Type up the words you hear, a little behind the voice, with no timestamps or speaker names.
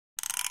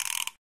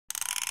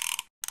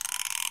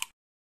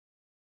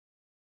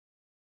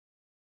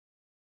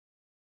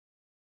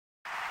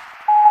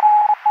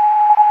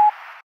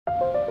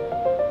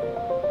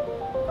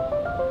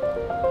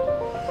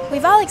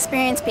We've all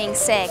experienced being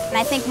sick, and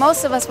I think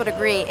most of us would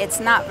agree it's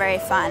not very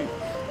fun.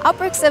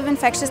 Outbreaks of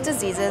infectious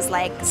diseases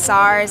like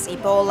SARS,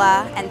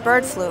 Ebola, and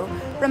bird flu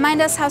remind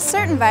us how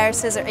certain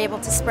viruses are able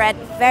to spread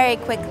very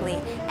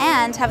quickly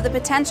and have the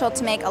potential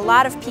to make a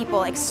lot of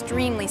people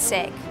extremely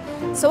sick.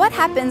 So what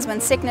happens when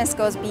sickness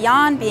goes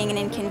beyond being an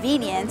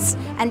inconvenience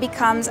and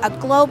becomes a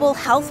global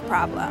health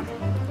problem?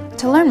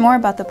 To learn more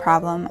about the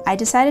problem, I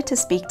decided to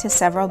speak to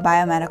several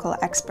biomedical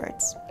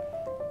experts.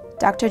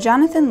 Dr.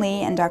 Jonathan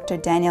Lee and Dr.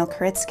 Daniel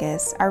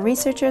Kritskis are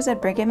researchers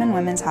at Brigham and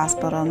Women's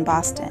Hospital in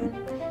Boston.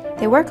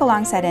 They work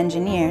alongside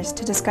engineers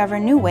to discover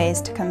new ways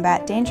to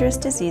combat dangerous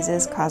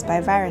diseases caused by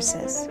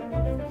viruses.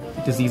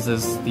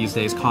 Diseases these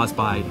days caused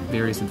by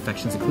various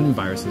infections, including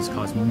viruses,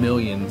 cause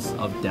millions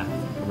of deaths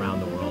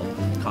around the world,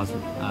 cause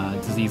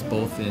disease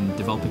both in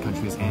developing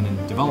countries and in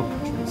developed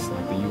countries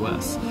like the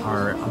US.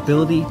 Our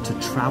ability to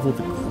travel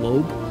the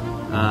globe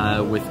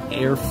with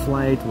air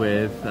flight,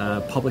 with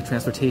public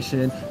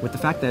transportation, with the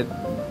fact that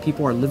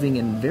people are living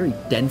in very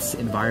dense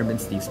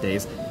environments these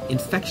days,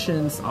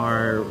 infections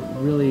are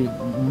really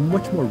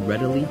much more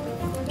readily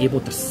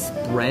able to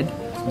spread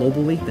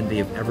globally than they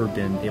have ever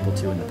been able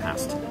to in the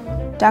past.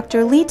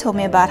 Dr. Lee told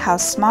me about how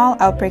small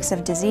outbreaks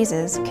of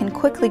diseases can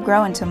quickly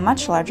grow into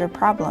much larger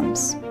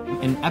problems.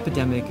 An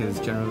epidemic is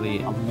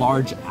generally a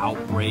large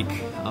outbreak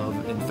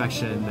of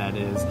infection that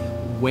is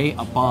way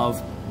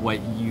above what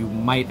you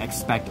might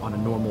expect on a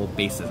normal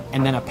basis.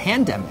 And then a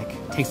pandemic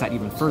takes that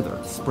even further,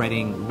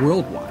 spreading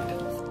worldwide.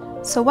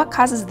 So what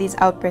causes these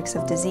outbreaks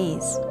of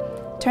disease?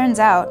 Turns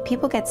out,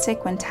 people get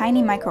sick when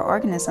tiny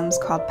microorganisms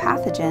called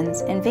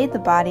pathogens invade the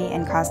body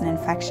and cause an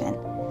infection.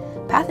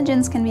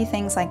 Pathogens can be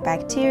things like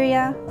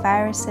bacteria,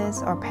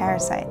 viruses, or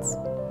parasites.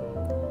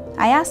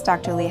 I asked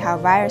Dr. Lee how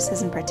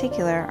viruses in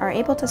particular are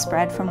able to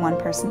spread from one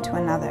person to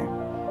another.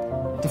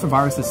 Different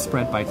viruses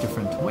spread by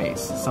different ways.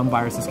 Some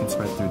viruses can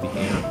spread through the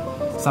air.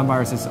 Some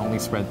viruses only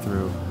spread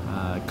through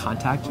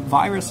contact.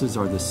 Viruses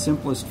are the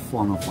simplest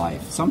form of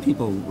life. Some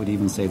people would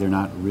even say they're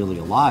not really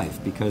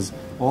alive because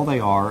all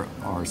they are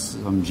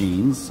some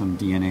genes, some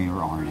DNA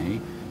or RNA,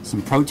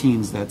 some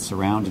proteins that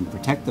surround and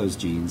protect those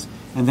genes,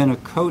 and then a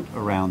coat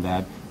around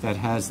that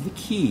has the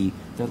key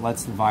that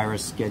lets the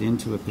virus get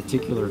into a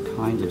particular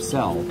kind of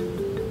cell.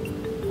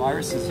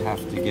 Viruses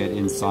have to get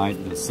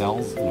inside the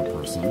cells in a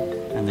person,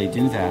 and they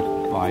do that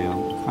by a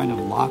kind of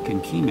lock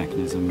and key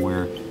mechanism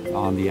where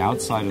on the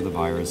outside of the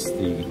virus,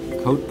 the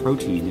coat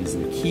protein is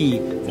the key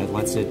that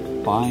lets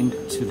it bind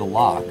to the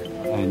lock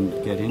and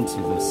get into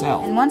the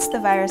cell. And once the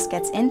virus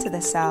gets into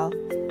the cell,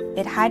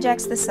 it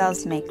hijacks the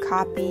cells to make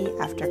copy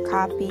after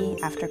copy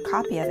after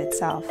copy of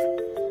itself,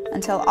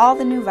 until all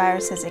the new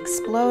viruses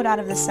explode out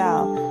of the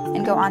cell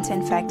and go on to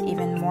infect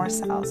even more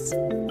cells.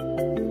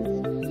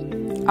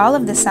 All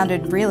of this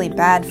sounded really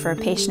bad for a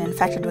patient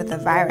infected with the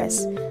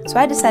virus, so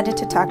I decided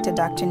to talk to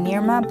Dr.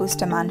 Nirma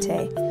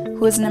Bustamante,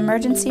 who is an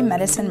emergency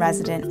medicine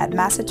resident at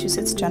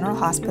Massachusetts General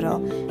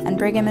Hospital and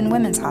Brigham and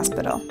Women's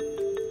Hospital.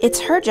 It's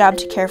her job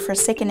to care for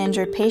sick and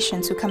injured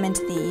patients who come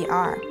into the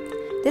ER.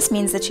 This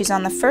means that she's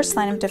on the first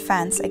line of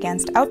defense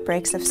against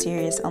outbreaks of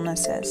serious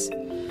illnesses.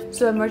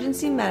 So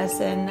emergency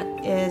medicine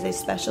is a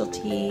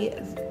specialty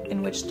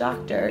in which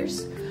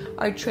doctors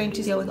are trained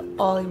to deal with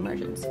all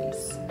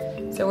emergencies.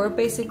 So we're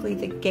basically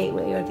the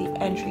gateway or the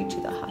entry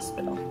to the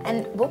hospital.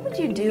 And what would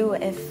you do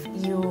if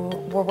you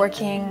were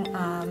working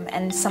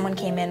and someone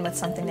came in with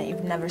something that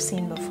you've never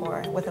seen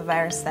before, with a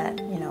virus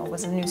that,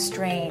 was a new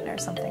strain or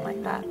something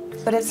like that?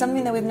 But it's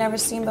something that we've never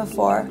seen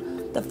before.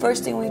 The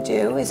first thing we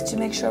do is to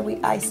make sure we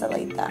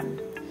isolate them.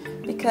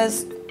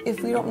 Because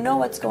if we don't know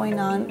what's going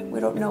on, we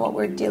don't know what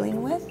we're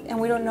dealing with, and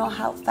we don't know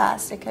how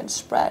fast it can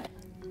spread.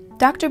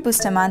 Dr.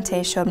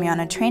 Bustamante showed me on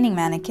a training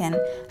mannequin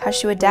how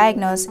she would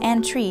diagnose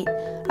and treat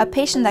a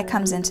patient that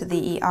comes into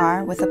the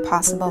ER with a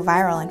possible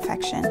viral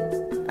infection.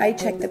 I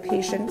check the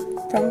patient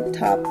from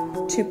top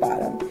to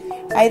bottom.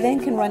 I then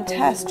can run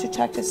tests to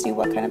check to see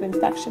what kind of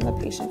infection the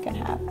patient can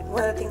have.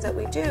 One of the things that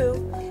we do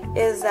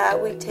is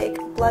that we take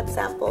blood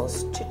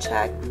samples to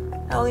check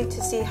not only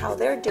to see how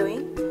they're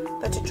doing,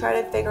 but to try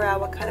to figure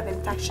out what kind of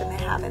infection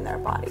they have in their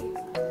body.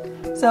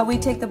 So we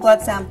take the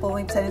blood sample,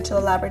 we send it to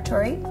a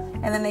laboratory,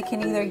 and then they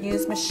can either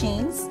use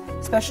machines,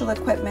 special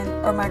equipment,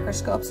 or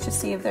microscopes to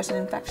see if there's an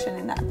infection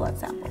in that blood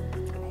sample.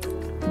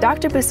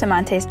 Dr.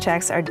 Bustamante's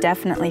checks are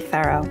definitely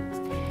thorough.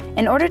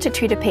 In order to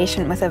treat a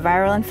patient with a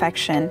viral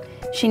infection,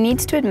 she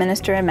needs to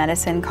administer a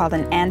medicine called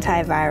an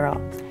antiviral.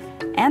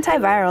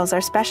 Antivirals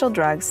are special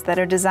drugs that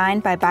are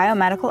designed by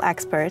biomedical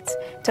experts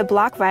to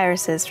block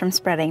viruses from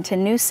spreading to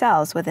new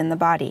cells within the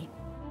body.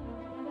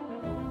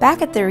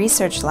 Back at the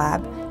research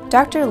lab,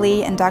 Dr.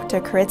 Lee and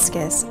Dr.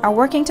 Kritskis are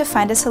working to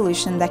find a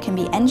solution that can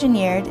be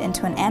engineered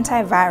into an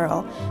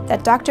antiviral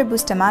that Dr.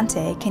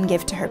 Bustamante can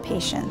give to her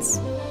patients.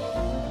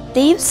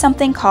 They use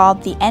something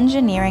called the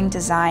engineering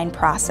design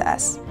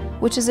process,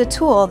 which is a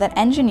tool that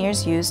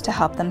engineers use to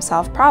help them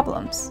solve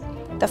problems.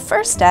 The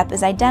first step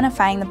is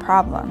identifying the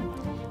problem.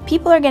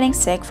 People are getting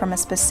sick from a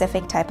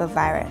specific type of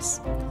virus.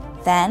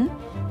 Then,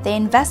 they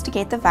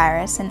investigate the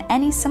virus and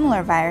any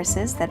similar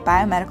viruses that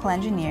biomedical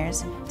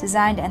engineers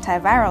designed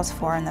antivirals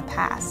for in the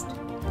past.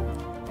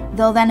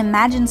 They'll then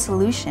imagine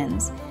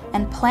solutions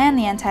and plan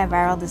the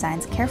antiviral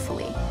designs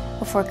carefully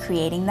before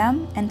creating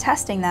them and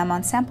testing them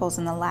on samples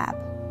in the lab.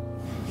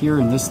 Here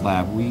in this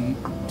lab, we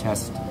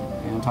test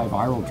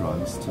antiviral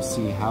drugs to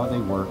see how they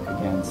work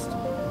against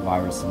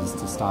viruses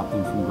to stop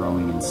them from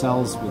growing in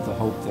cells, with the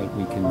hope that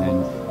we can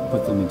then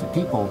put them into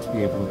people to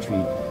be able to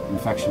treat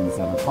infections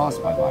that are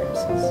caused by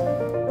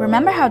viruses.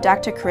 Remember how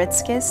Dr.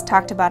 Karitskis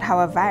talked about how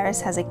a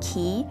virus has a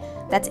key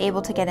that's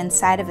able to get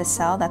inside of a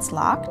cell that's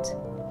locked?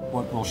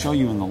 What we'll show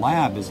you in the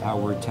lab is how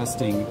we're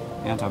testing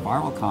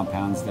antiviral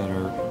compounds that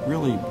are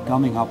really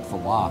gumming up the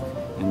lock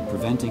and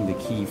preventing the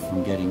key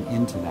from getting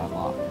into that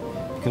lock.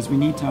 Because we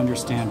need to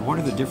understand what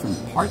are the different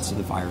parts of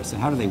the virus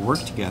and how do they work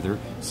together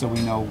so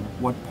we know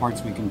what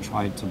parts we can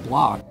try to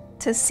block.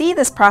 To see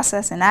this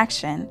process in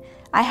action,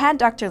 I had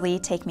Dr. Lee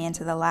take me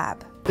into the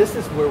lab. This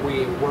is where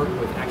we work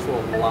with actual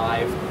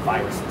live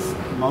viruses.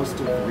 Most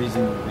of the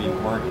reason we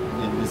work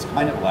in this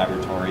kind of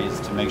laboratory is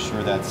to make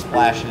sure that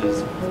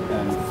splashes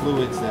and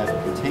fluids that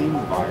contain the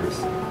virus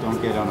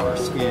don't get on our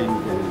skin,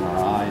 get in our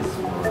eyes,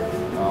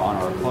 or on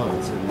our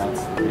clothes. And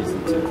that's the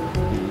reason to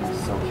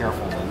be so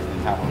careful in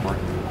how we're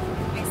working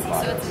with the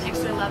virus. So it's an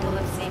extra level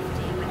of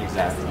safety when you're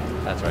Exactly.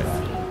 testing. That's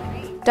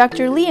right.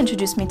 Dr. Lee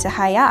introduced me to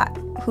Hayat,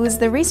 who is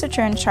the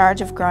researcher in charge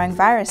of growing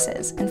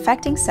viruses,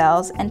 infecting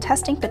cells, and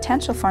testing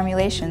potential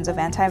formulations of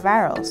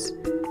antivirals.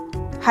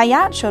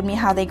 Hayat showed me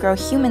how they grow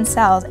human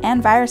cells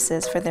and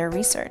viruses for their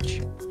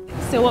research.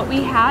 So what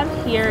we have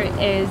here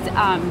is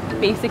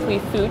basically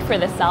food for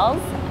the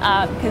cells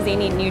because they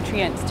need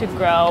nutrients to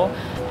grow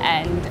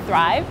and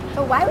thrive.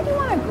 But why would you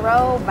want to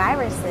grow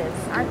viruses?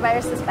 Aren't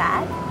viruses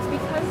bad?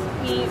 Because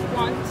we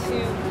want to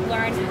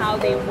learn how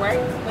they work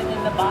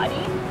within the body,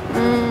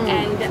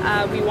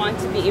 and we want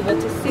to be able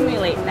to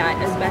simulate that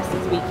as best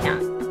as we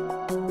can.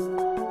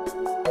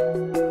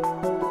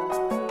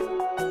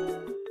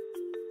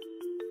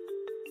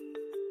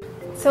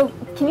 So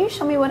can you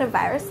show me what a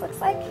virus looks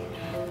like?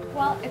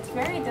 Well, it's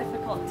very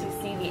difficult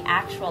to see the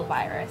actual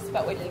virus,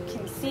 but what you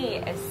can see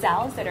is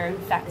cells that are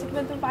infected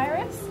with the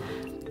virus.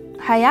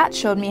 Hayat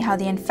showed me how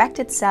the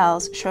infected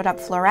cells showed up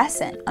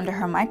fluorescent under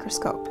her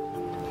microscope.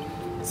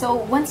 So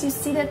once you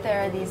see that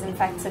there are these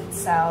infected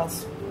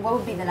cells, what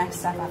would be the next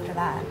step after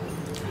that?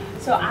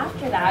 So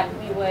after that,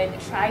 we would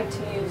try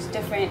to use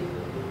different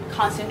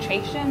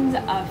concentrations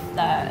of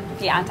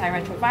the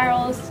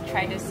antiretrovirals,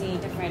 try to see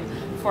different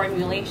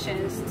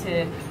formulations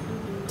to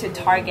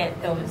target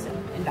those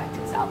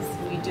infected cells.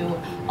 We do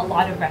a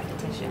lot of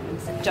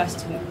repetitions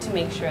just to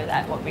make sure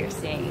that what we're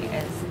seeing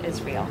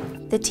is real.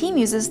 The team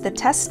uses the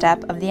test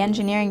step of the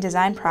engineering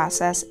design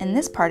process in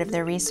this part of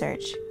their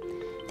research.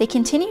 They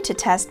continue to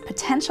test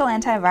potential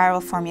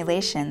antiviral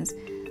formulations,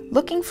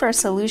 looking for a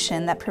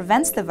solution that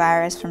prevents the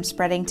virus from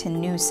spreading to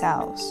new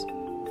cells.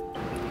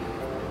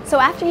 So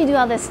after you do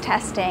all this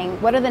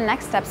testing, what are the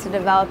next steps to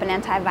develop an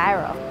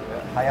antiviral?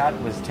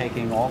 Hayat was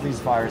taking all these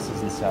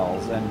viruses and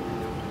cells and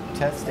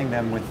testing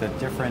them with the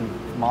different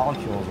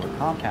molecules or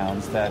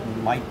compounds that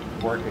might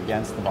work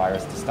against the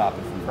virus to stop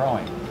it from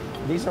growing.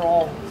 These are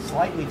all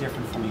slightly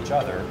different from each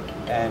other,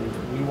 and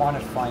we want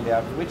to find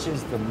out which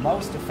is the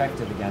most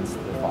effective against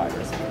the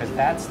virus, because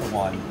that's the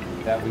one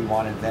that we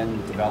want to then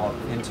develop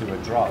into a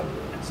drug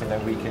so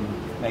that we can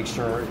make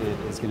sure it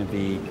is going to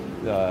be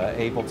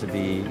able to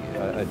be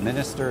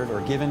administered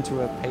or given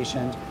to a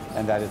patient,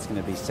 and that it's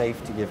going to be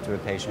safe to give to a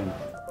patient.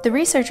 The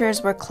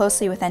researchers work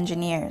closely with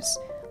engineers,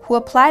 who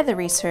apply the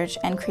research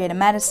and create a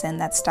medicine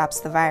that stops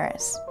the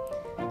virus.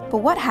 But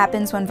what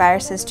happens when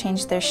viruses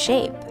change their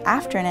shape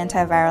after an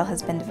antiviral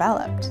has been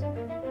developed?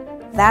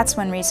 That's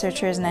when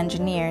researchers and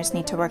engineers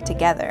need to work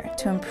together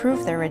to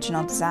improve their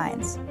original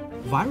designs.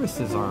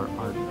 Viruses are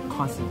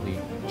constantly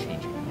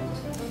changing,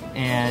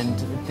 and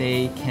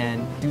they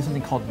can do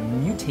something called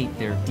mutate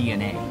their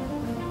DNA,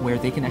 where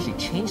they can actually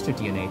change their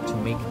DNA to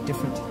make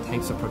different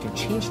types of protein,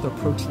 change their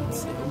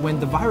proteins. When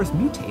the virus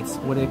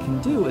mutates, what it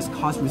can do is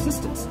cause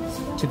resistance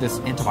to this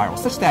antiviral,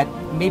 such that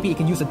maybe it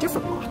can use a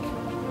different lock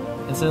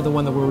instead of the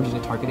one that we're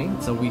originally targeting.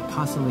 So we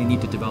constantly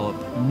need to develop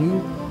new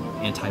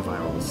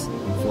antivirals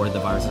for the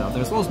viruses out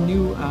there, as well as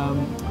new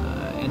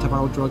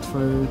antiviral drugs for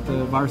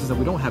the viruses that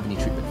we don't have any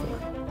treatment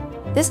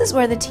for. This is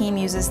where the team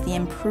uses the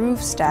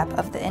improve step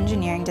of the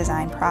engineering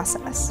design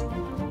process.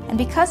 And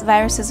because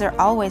viruses are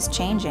always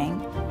changing,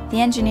 the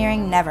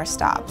engineering never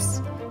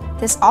stops.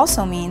 This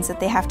also means that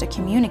they have to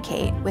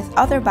communicate with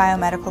other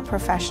biomedical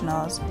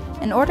professionals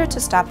in order to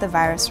stop the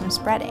virus from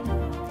spreading.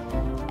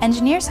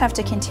 Engineers have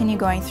to continue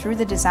going through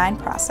the design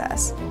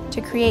process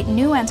to create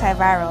new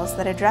antivirals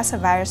that address a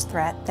virus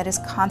threat that is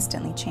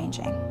constantly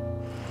changing.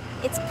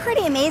 It's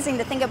pretty amazing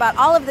to think about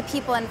all of the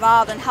people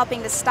involved in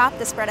helping to stop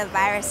the spread of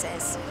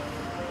viruses.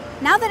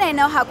 Now that I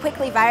know how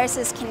quickly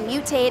viruses can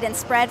mutate and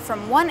spread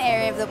from one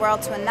area of the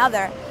world to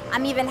another,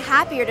 I'm even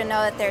happier to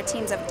know that there are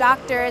teams of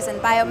doctors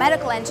and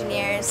biomedical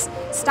engineers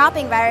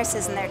stopping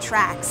viruses in their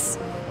tracks.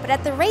 But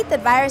at the rate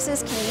that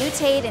viruses can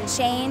mutate and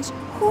change,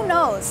 who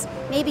knows?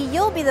 Maybe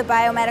you'll be the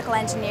biomedical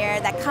engineer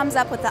that comes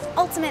up with the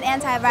ultimate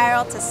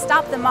antiviral to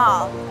stop them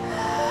all.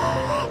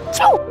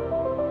 Achoo!